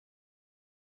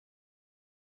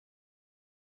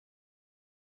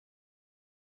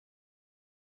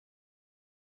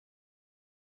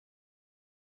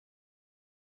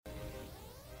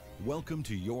Welcome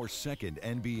to your second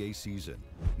NBA season.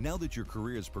 Now that your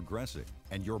career is progressing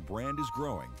and your brand is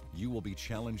growing, you will be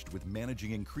challenged with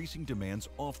managing increasing demands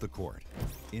off the court.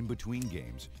 In between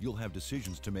games, you'll have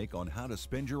decisions to make on how to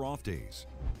spend your off days.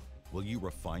 Will you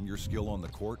refine your skill on the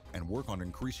court and work on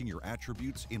increasing your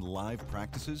attributes in live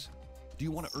practices? Do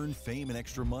you want to earn fame and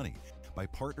extra money by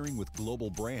partnering with global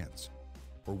brands?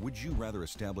 Or would you rather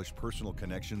establish personal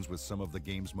connections with some of the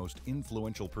game's most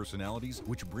influential personalities,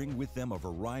 which bring with them a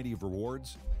variety of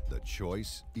rewards? The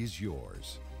choice is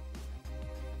yours.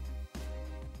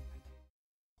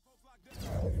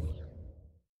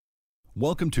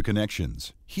 Welcome to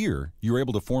Connections. Here, you're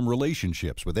able to form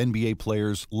relationships with NBA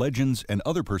players, legends, and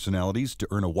other personalities to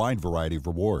earn a wide variety of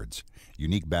rewards.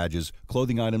 Unique badges,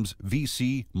 clothing items,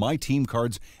 VC, My Team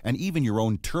cards, and even your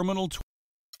own terminal.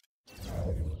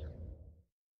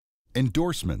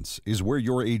 Endorsements is where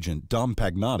your agent, Dom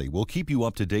Pagnotti, will keep you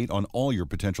up to date on all your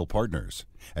potential partners.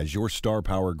 As your star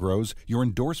power grows, your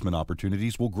endorsement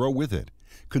opportunities will grow with it.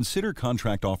 Consider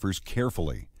contract offers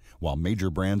carefully. While major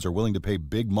brands are willing to pay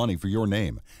big money for your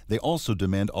name, they also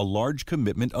demand a large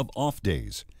commitment of off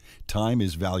days. Time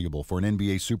is valuable for an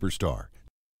NBA superstar.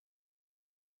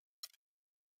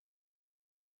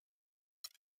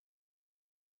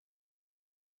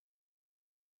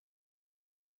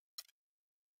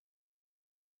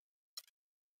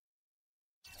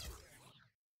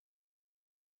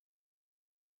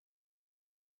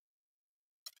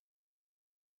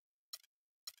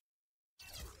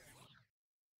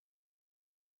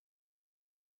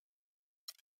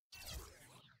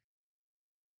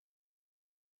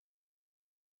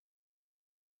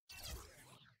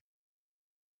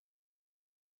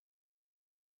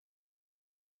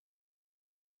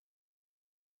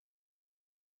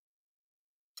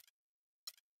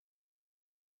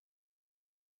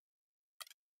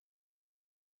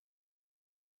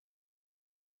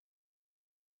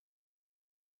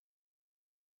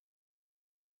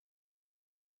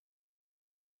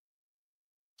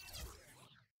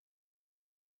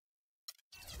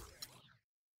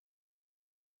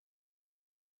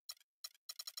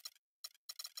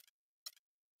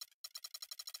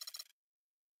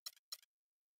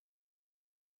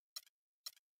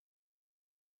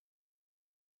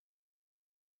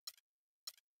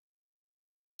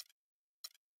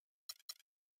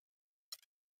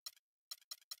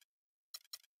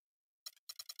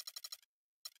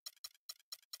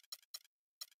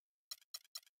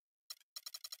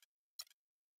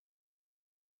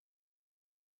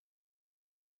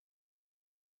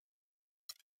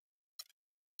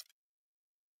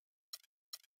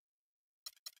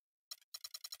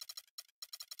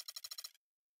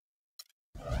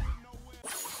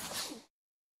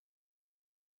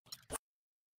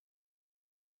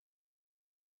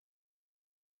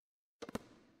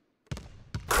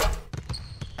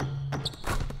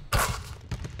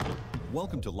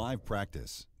 Welcome to live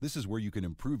practice. This is where you can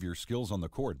improve your skills on the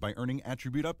court by earning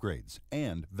attribute upgrades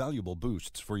and valuable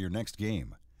boosts for your next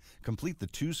game. Complete the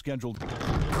 2 scheduled...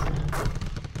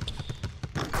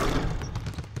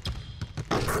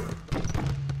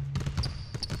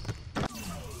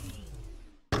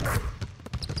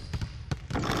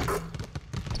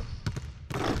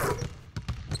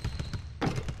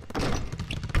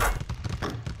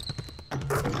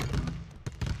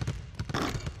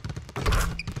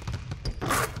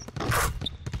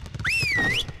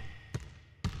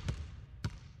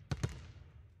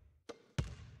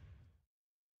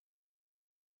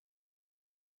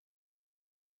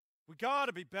 We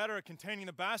gotta be better at containing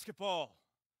the basketball.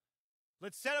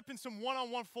 Let's set up in some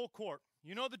one-on-one full court.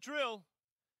 You know the drill.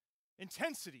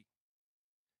 Intensity.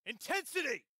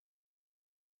 Intensity!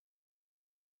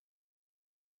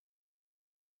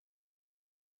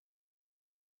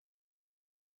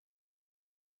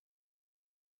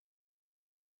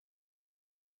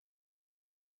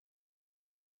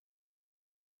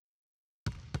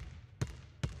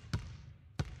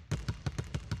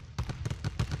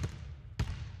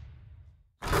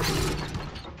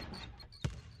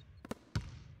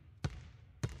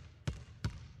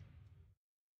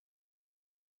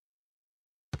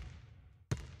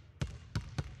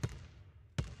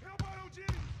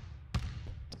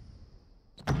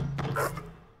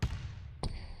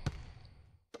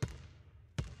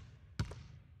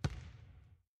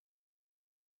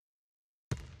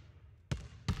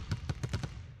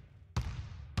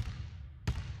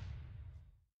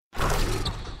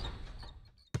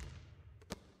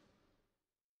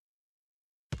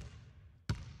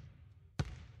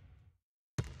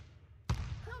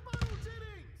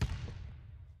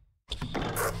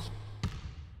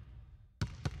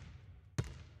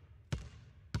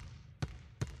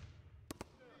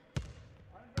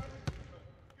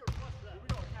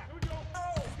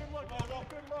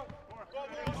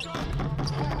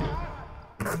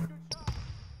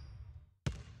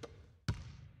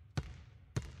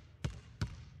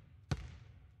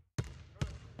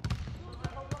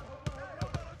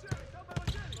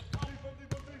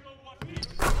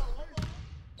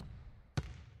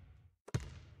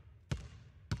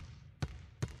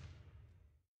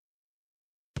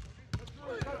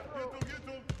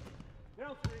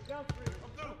 Down three.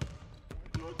 I'm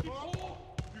through. Keep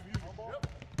ball. Yep.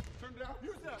 Turn down.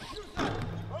 Use that. Use that.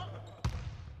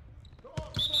 Go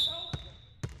on. Does that help?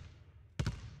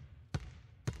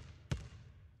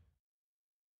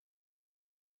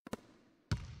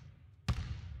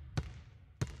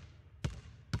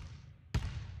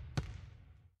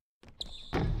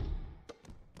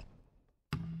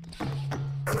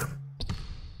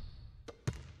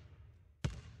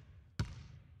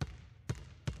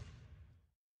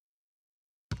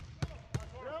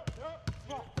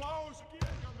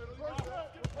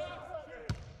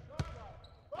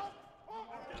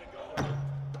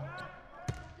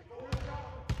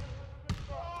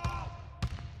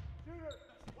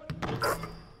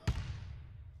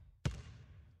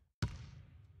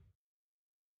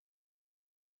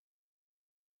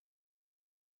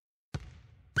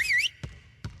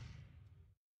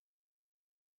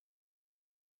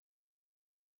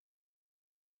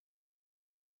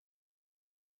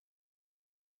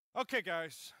 Okay,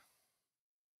 guys.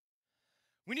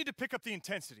 We need to pick up the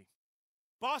intensity.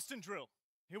 Boston drill.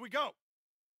 Here we go.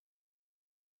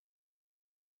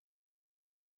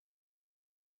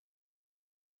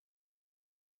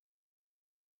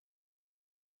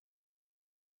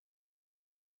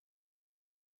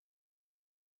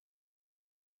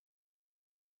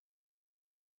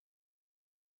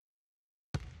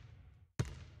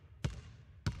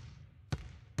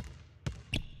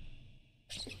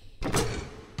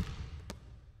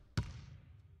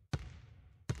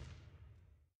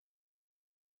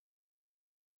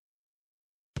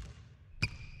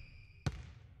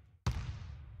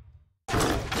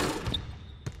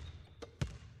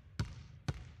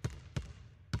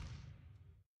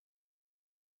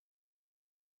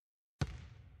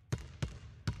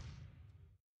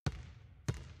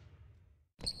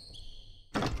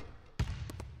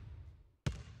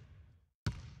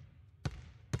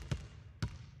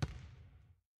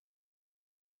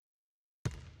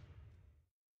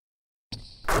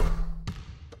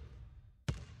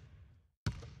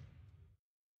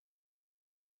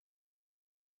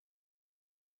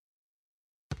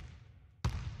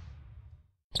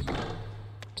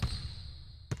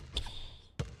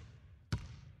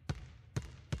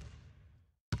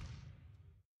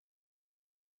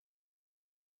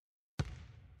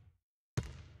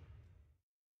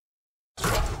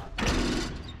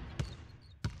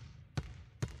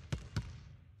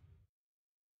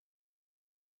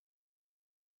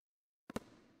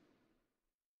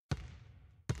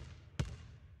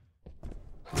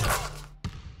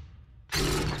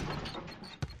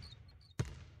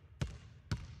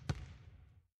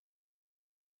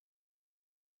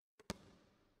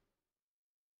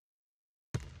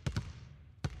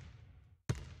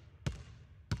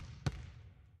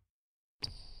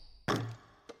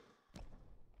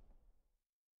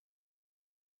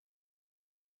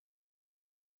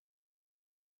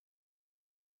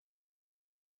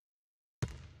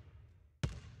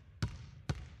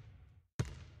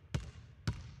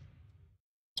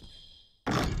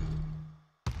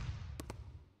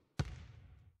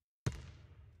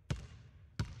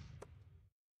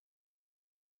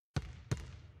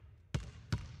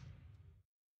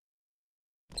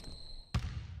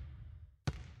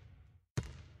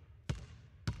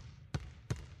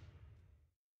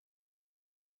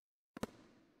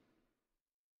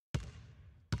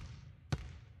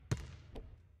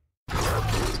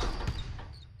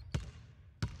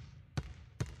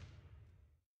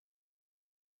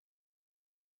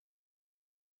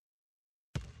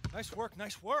 Nice work,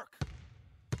 nice work.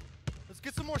 Let's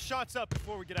get some more shots up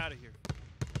before we get out of here.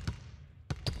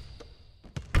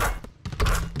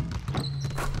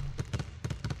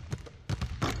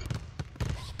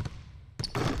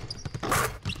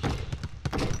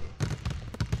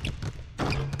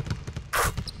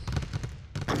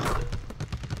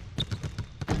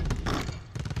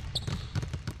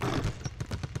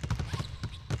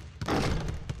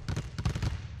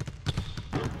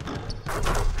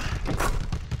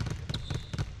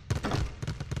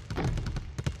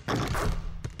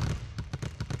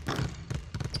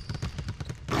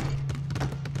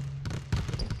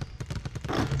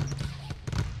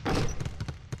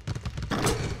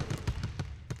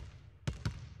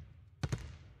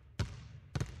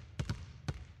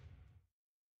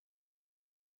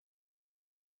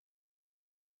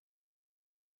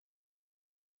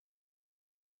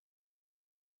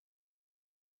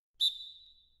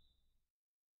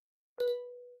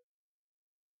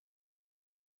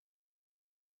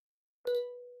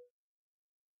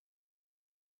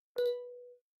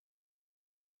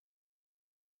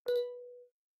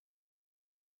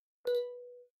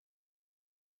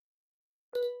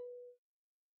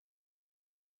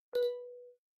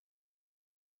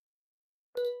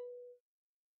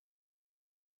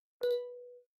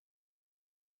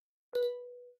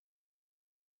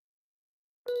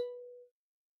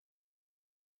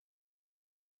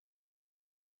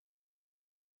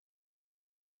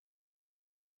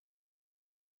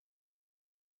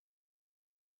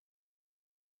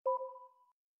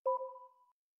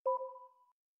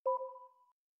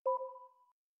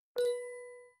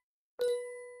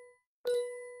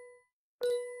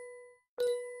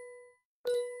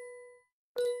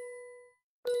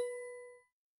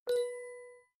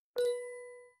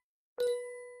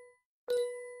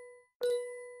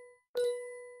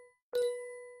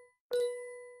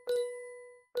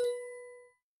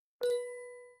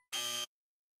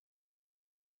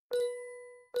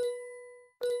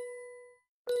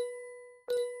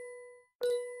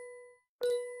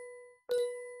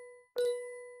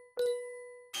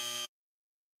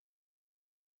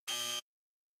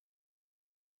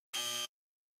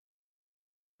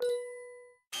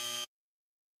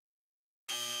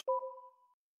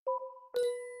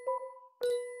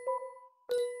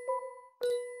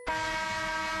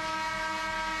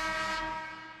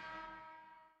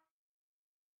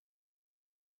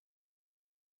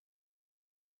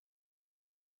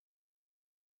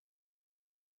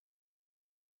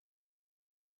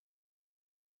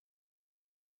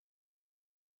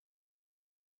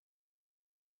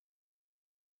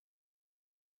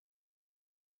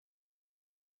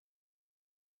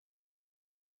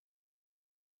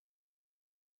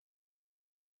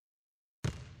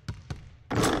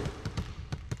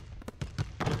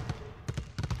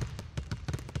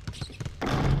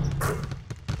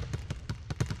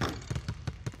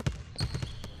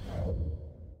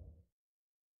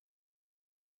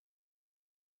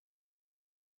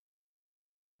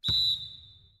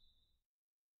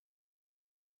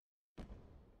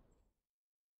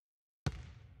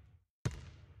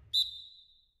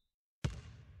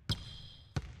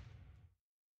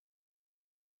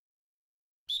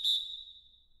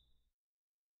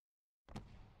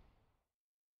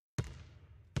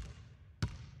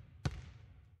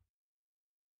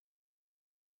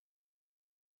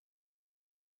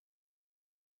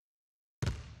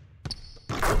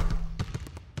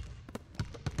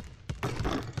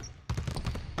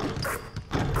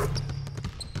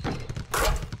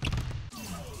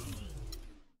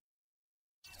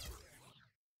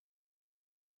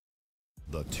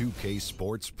 the 2K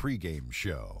Sports pregame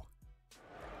show.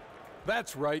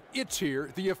 That's right, it's here,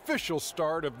 the official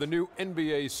start of the new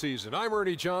NBA season. I'm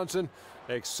Ernie Johnson,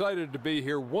 excited to be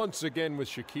here once again with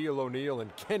Shaquille O'Neal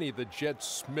and Kenny the Jet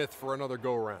Smith for another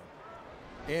go-round.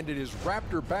 And it is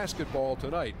Raptor basketball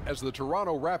tonight as the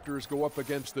Toronto Raptors go up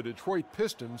against the Detroit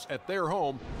Pistons at their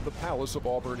home, the Palace of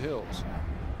Auburn Hills.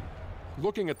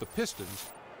 Looking at the Pistons,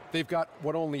 they've got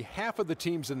what only half of the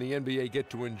teams in the NBA get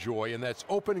to enjoy, and that's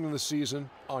opening the season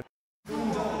on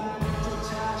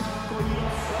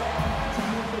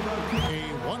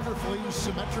a wonderfully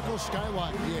symmetrical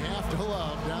skyline you have to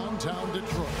love downtown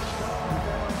Detroit.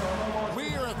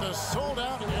 We are at the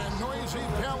sold-out and noisy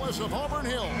Palace of Auburn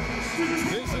Hills.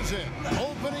 This is it,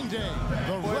 opening day.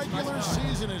 The regular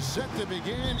season is set to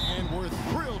begin, and we're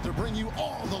thrilled to bring you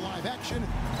all the live action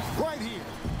right here.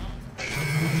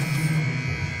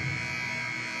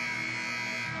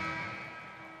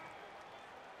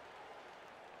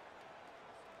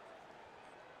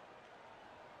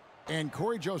 And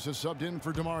Corey Joseph subbed in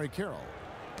for MyCareer.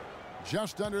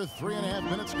 Just under 3.5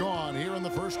 minutes gone here in the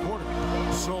first quarter.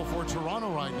 So for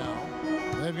Toronto right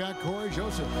now, they've got Corey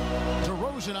Joseph.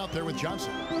 DeRozan out there with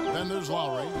Johnson. Then there's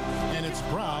Lowry. And it's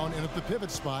Brown in at the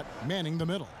pivot spot, manning the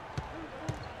middle.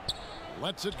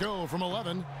 Lets it go from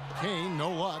 11. Kane, no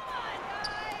luck.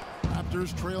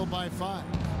 Raptors trail by 5.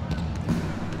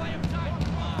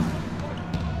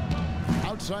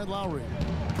 Outside Lowry.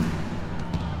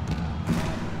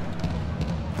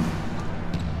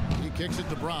 He kicks it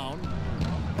to Brown.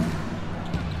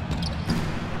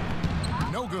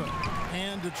 No good.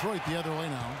 And Detroit the other way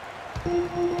now.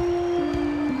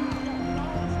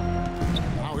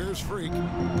 Now here's Freak.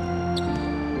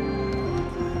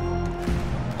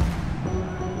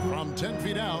 From 10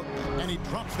 feet out, and he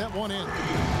drops that one in.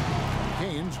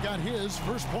 Kane's got his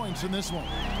first points in this one.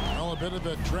 Well, a bit of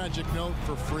a tragic note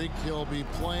for Freak. He'll be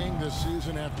playing this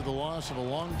season after the loss of a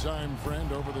longtime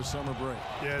friend over the summer break.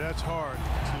 Yeah, that's hard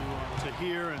to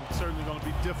hear, and certainly going to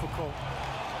be difficult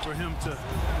for him to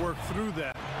work through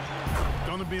that.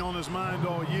 Going to be on his mind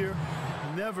all year.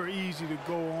 Never easy to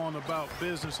go on about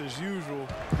business as usual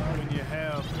when you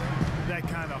have that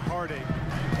kind of heartache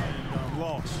and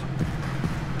loss.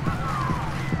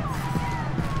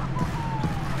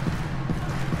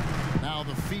 Now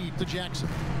the feed to Jackson.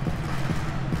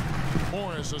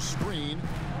 Morris a screen.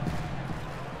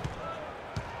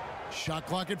 Shot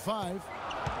clock at 5.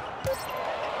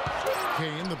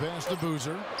 Kane the pass to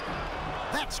Boozer.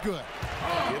 That's good.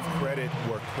 Give credit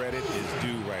where credit is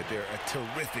due right there. A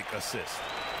terrific assist.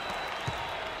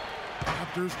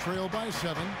 Raptors trail by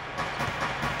 7.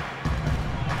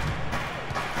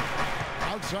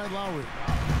 Outside Lowry.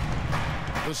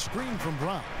 The screen from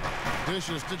Brown.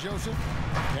 Dishes to Joseph.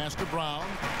 Pass to Brown.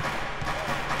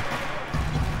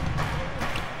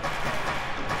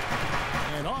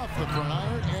 And off the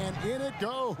prior, and in it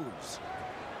goes.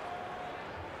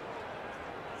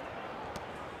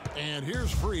 And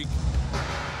here's Freak.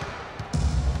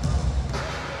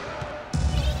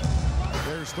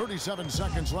 There's 37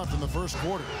 seconds left in the first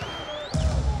quarter.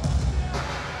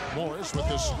 Morris with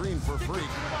the screen for Freak.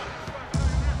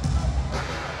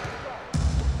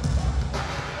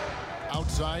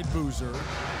 Outside Boozer.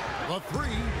 The 3.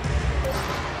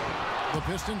 The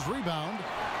Pistons rebound.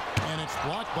 And it's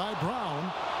blocked by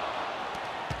Brown.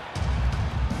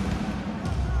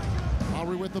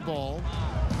 Lowry with the ball.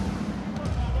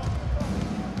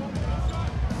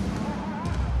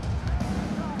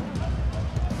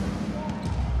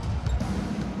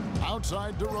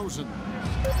 Outside DeRozan.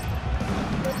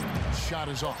 Shot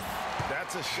is off.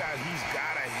 That's a shot he's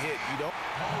got to hit. You don't.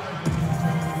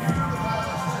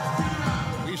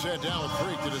 We sat down with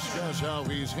Freak to discuss how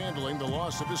he's handling the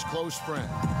loss of his close friend.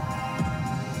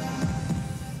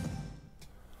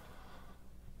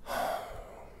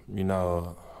 You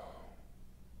know,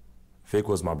 Vic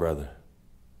was my brother.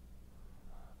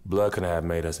 Blood couldn't have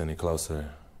made us any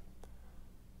closer.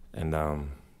 And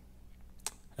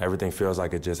everything feels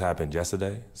like it just happened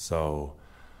yesterday. So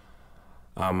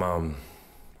I'm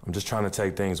just trying to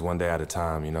take things one day at a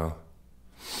time, you know.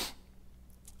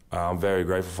 I'm very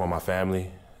grateful for my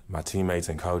family, my teammates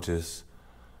and coaches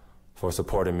for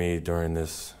supporting me during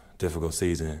this difficult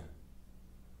season.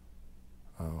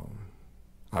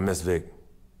 I miss Vic,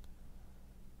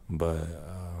 but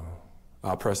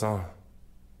I'll press on.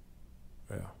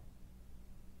 Yeah.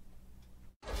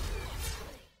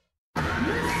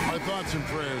 Our thoughts and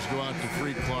prayers go out to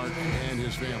Freak Clark and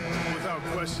his family. Without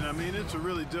question, I mean, it's a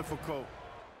really difficult.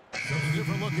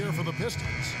 Different look here for the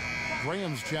Pistons.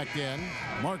 Graham's checked in.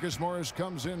 Marcus Morris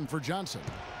comes in for Johnson.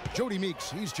 Jody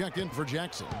Meeks, he's checked in for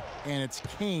Jackson. And it's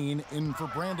Kane in for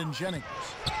Brandon Jennings.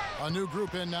 A new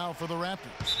group in now for the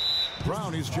Raptors.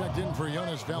 Brown, he's checked in for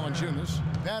Jonas Valanciunas.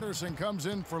 Patterson comes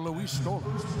in for Luis Scola.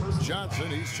 Johnson,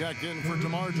 he's checked in for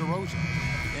DeMar DeRozan.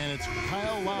 And it's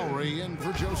Kyle Lowry in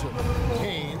for Joseph.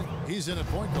 Kane, he's in at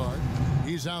point guard.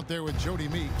 He's out there with Jody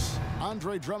Meeks.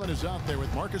 Andre Drummond is out there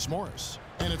with Marcus Morris.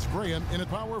 And it's Graham in a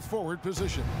power forward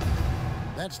position.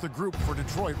 That's the group for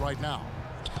Detroit right now.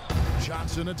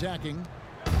 Johnson attacking.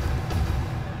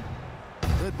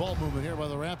 Good ball movement here by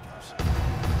the Raptors.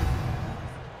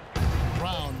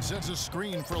 Brown sends a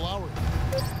screen for Lowry.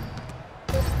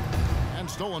 And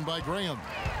stolen by Graham.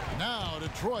 Now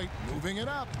Detroit moving it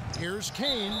up. Here's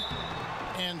Kane.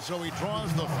 And so he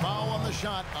draws the foul on the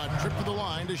shot. A trip to the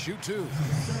line to shoot two.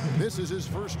 This is his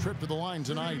first trip to the line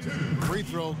tonight. Free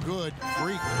throw good.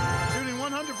 Freak. Shooting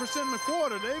 100% in the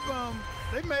quarter.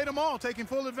 They've made them all, taking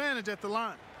full advantage at the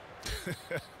line.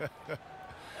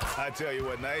 I tell you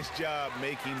what, nice job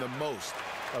making the most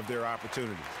of their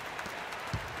opportunities.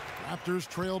 Raptors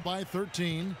trail by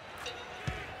 13.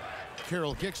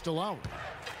 Carroll kicks to Lowry.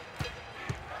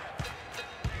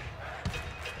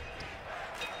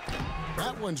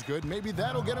 That one's good. Maybe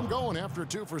that'll get him going after a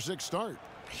 2-for-6 start.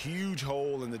 Huge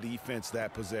hole in the defense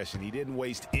that possession. He didn't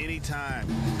waste any time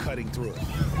cutting through it.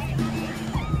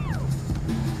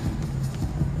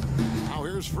 Now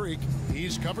here's Freak.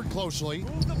 He's covered closely.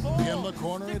 In the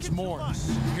corner, it's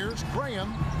Morris. Here's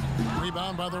Graham.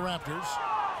 Rebound by the Raptors.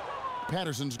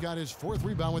 Patterson's got his 4th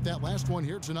rebound with that last one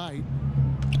here tonight.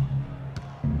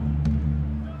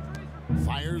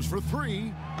 Fires for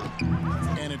 3.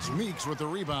 And it's Meeks with the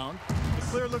rebound. A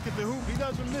clear look at the hoop. He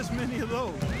doesn't miss many of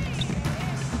those.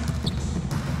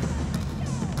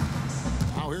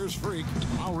 Now here's Freak.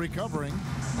 Now recovering.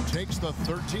 Takes the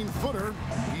 13-footer.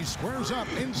 He squares up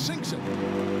and sinks it.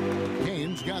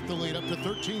 Kane's got the lead up to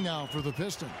 13 now for the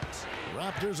Pistons.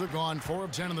 Raptors have gone 4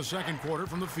 of 10 in the second quarter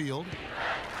from the field.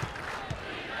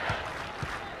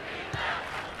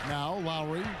 Now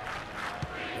Lowry.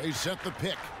 They set the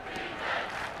pick.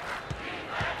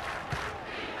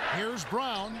 Here's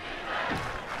Brown.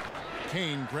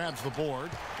 Kane grabs the board.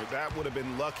 But that would have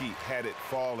been lucky had it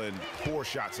fallen. Poor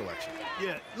shot selection.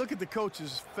 Yeah, look at the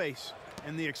coach's face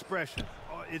and the expression.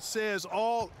 It says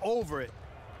all over it.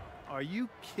 Are you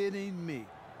kidding me?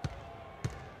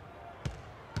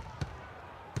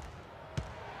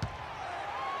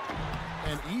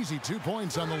 An easy 2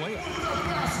 points on the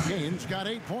layup. Kane's got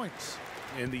 8 points.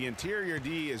 And the interior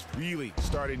D is really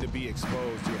starting to be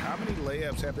exposed here. How many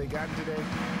layups have they gotten today?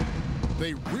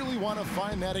 They really want to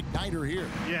find that igniter here.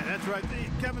 Yeah, that's right.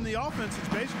 Kevin, the offense has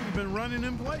basically been running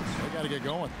in place. They got to get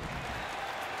going.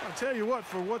 I'll tell you what,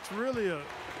 for what's really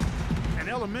an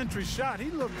elementary shot, he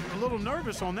looked a little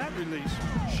nervous on that release.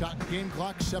 Shot game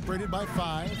clock separated by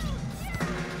 5.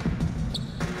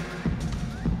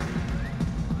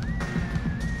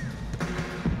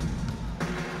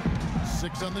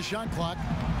 Six on the shot clock.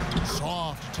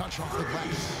 Soft touch off the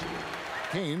glass.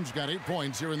 Kane's got 8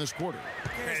 points here in this quarter.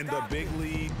 And the big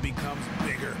lead becomes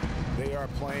bigger. They are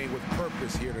playing with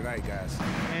purpose here tonight, guys.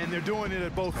 And they're doing it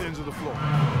at both ends of the floor.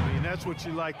 I mean, that's what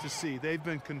you like to see. They've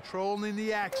been controlling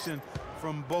the action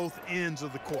from both ends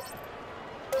of the court.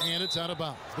 And it's out of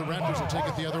bounds. The Raptors will take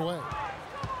it the other way.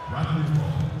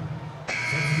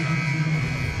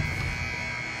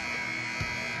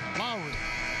 Lowry.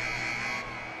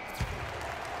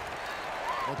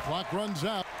 The clock runs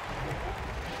out.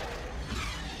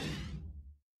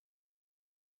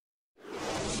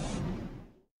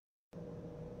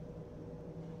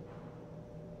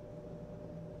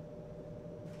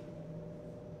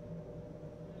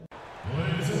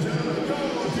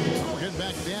 Getting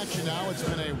back to the action now. It's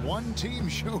been a one-team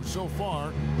show so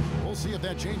far. We'll see if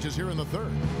that changes here in the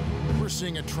third. We're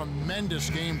seeing a tremendous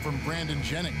game from Brandon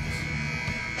Jennings.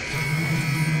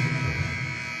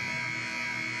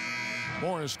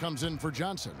 Morris comes in for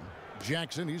Johnson.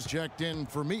 Jackson, he's checked in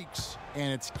for Meeks.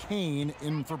 And it's Kane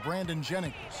in for Brandon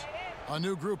Jennings. A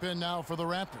new group in now for the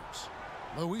Raptors.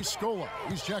 Luis Scola,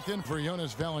 he's checked in for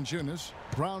Jonas Valanciunas.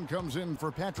 Brown comes in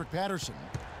for Patrick Patterson.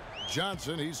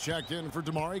 Johnson, he's checked in for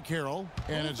MyCareer.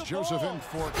 And it's Joseph in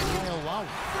for Kyle Lowry.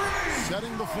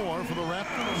 Setting the floor for the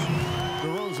Raptors.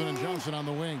 DeRozan and Johnson on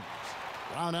the wings.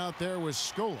 Brown out there with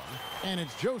Scola. And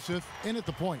it's Joseph in at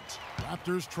the point.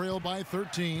 Raptors trail by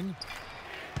 13.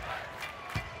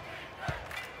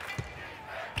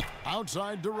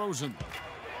 Outside DeRozan.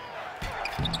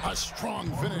 A strong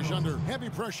finish under heavy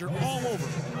pressure all over.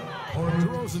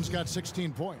 DeRozan's got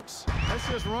 16 points. That's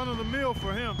just run-of-the-mill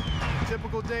for him.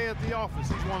 Typical day at the office.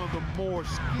 He's one of the more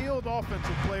skilled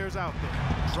offensive players out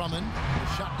there. Drummond, the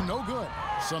shot no good.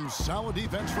 Some solid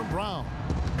defense from Brown.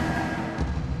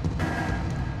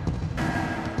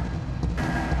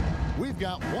 We've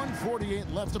got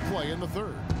 1:48 left to play in the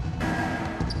third.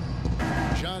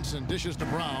 Johnson dishes to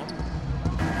Brown.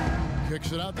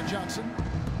 Kicks it out to Johnson.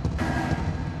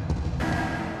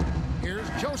 Here's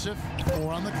Joseph.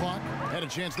 4 on the clock. Had a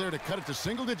chance there to cut it to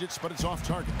single digits, but it's off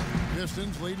target.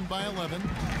 Pistons leading by 11.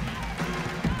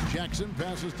 Jackson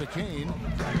passes to Kane.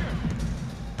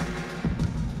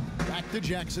 Back to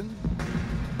Jackson.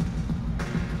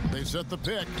 They set the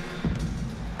pick.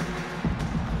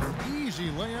 Easy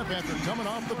layup after coming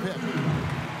off the pick.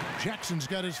 Jackson's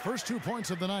got his first 2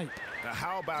 points of the night. Now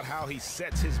how about how he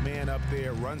sets his man up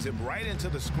there, runs him right into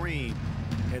the screen,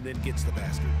 and then gets the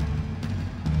basket.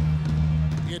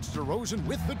 It's DeRozan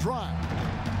with the drive.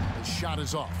 The shot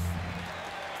is off.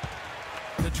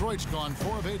 Detroit's gone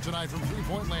 4 of 8 tonight from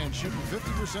three-point land, shooting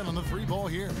 50% on the three ball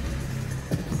here.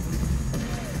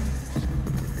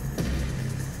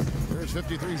 There's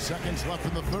 53 seconds left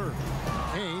in the third.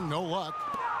 Kane, no luck.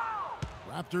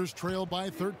 Raptors trail by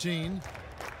 13.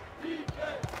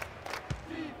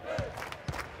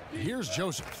 Here's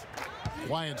Joseph.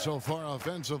 Quiet so far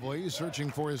offensively,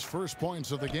 searching for his first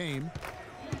points of the game.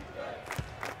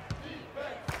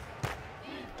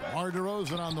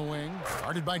 DeRozan on the wing,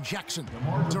 guarded by Jackson.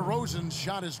 DeRozan's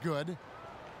shot is good.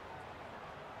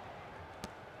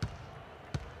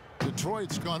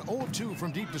 Detroit's gone 0-2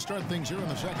 from deep to start things here in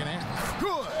the second half.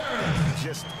 Good!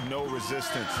 Just no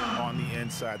resistance on the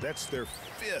inside. That's their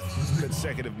 5th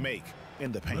consecutive make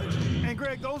in the paint. And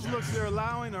Greg, those looks they're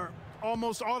allowing are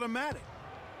almost automatic.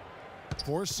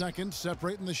 4 seconds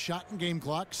separating the shot and game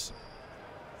clocks.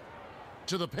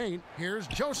 To the paint, here's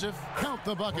Joseph. Count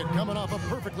the bucket, coming off a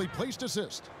perfectly placed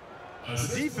assist.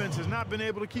 The defense has not been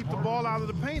able to keep the ball out of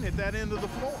the paint at that end of the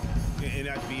floor. And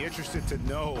I'd be interested to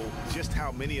know just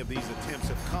how many of these attempts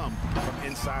have come from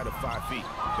inside of 5 feet.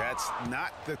 That's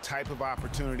not the type of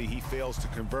opportunity he fails to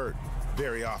convert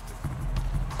very often.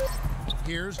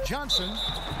 Here's Johnson.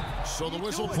 So the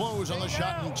whistle blows on the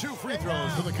shot and 2 free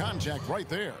throws for the contact right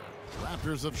there.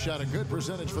 Raptors have shot a good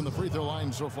percentage from the free throw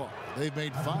line so far. They've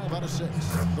made 5 out of 6.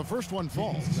 The first one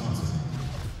falls.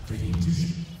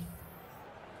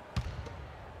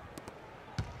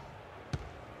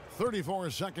 34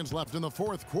 seconds left in the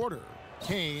fourth quarter.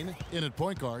 Kane in at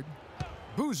point guard.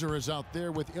 Boozer is out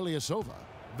there with Ilyasova.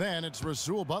 Then it's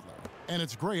Rasul Butler. And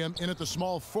it's Graham in at the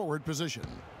small forward position.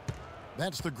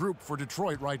 That's the group for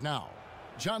Detroit right now.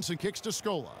 Johnson kicks to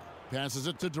Scola. Passes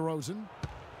it to DeRozan.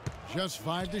 Just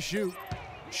 5 to shoot.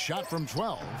 Shot from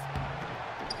 12.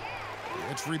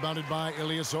 It's rebounded by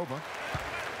Ilyasova.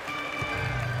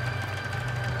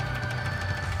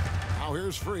 Now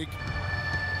here's Freak.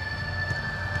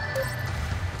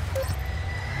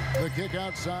 The kick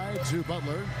outside to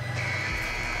Butler.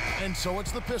 And so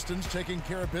it's the Pistons taking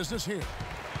care of business here.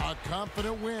 A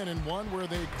confident win, and one where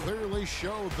they clearly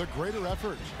showed the greater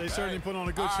effort. They certainly put on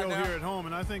a good show here at home,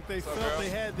 and I think they felt they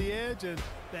had the edge and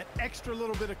that extra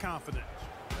little bit of confidence.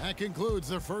 That concludes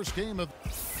the first game of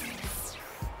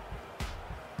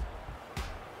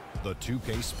the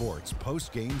 2K Sports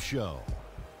post-game show.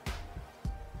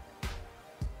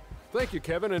 Thank you,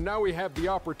 Kevin. And now we have the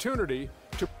opportunity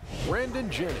to Brandon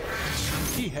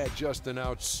Jennings. He had just an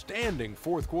outstanding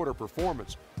fourth quarter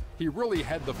performance. He really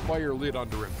had the fire lit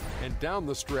under him, and down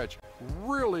the stretch,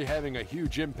 really having a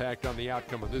huge impact on the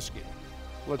outcome of this game.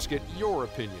 Let's get your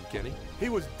opinion, Kenny. He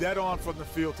was dead on from the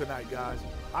field tonight, guys.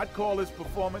 I'd call his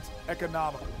performance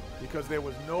economical because there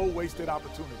was no wasted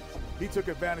opportunities. He took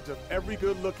advantage of every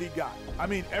good look he got. I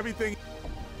mean, everything.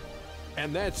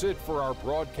 And that's it for our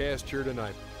broadcast here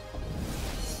tonight.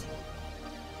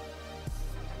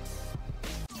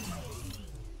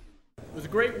 It was a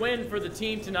great win for the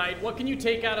team tonight. What can you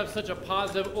take out of such a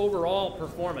positive overall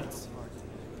performance?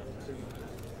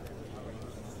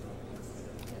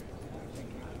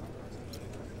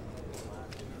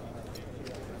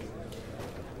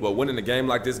 Well, winning a game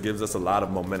like this gives us a lot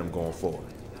of momentum going forward.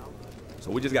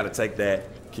 So we just got to take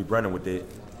that, keep running with it,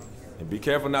 and be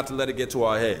careful not to let it get to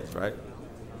our heads, right?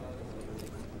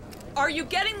 Are you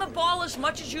getting the ball as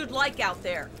much as you'd like out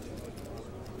there?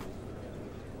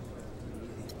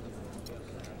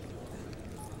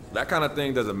 That kind of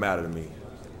thing doesn't matter to me.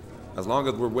 As long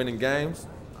as we're winning games,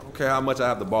 I don't care how much I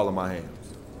have the ball in my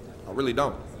hands. I really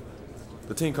don't.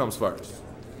 The team comes first.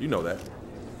 You know that.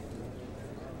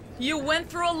 You went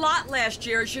through a lot last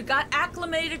year as you got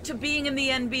acclimated to being in the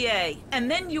NBA. And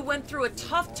then you went through a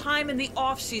tough time in the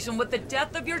offseason with the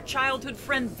death of your childhood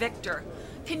friend, Victor.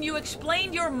 Can you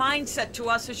explain your mindset to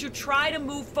us as you try to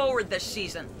move forward this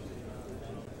season?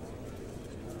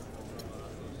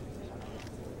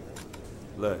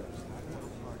 Look,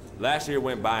 last year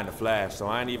went by in a flash, so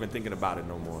I ain't even thinking about it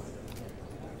no more.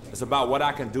 It's about what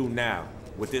I can do now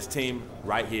with this team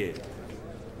right here.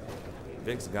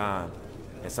 Vic's gone,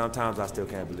 and sometimes I still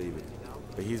can't believe it.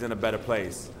 But he's in a better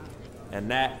place. And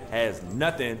that has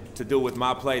nothing to do with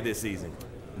my play this season.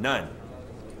 None.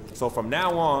 So from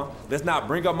now on, let's not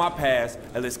bring up my past,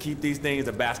 and let's keep these things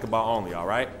to basketball only, all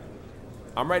right?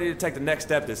 I'm ready to take the next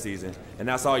step this season, and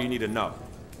that's all you need to know.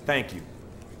 Thank you.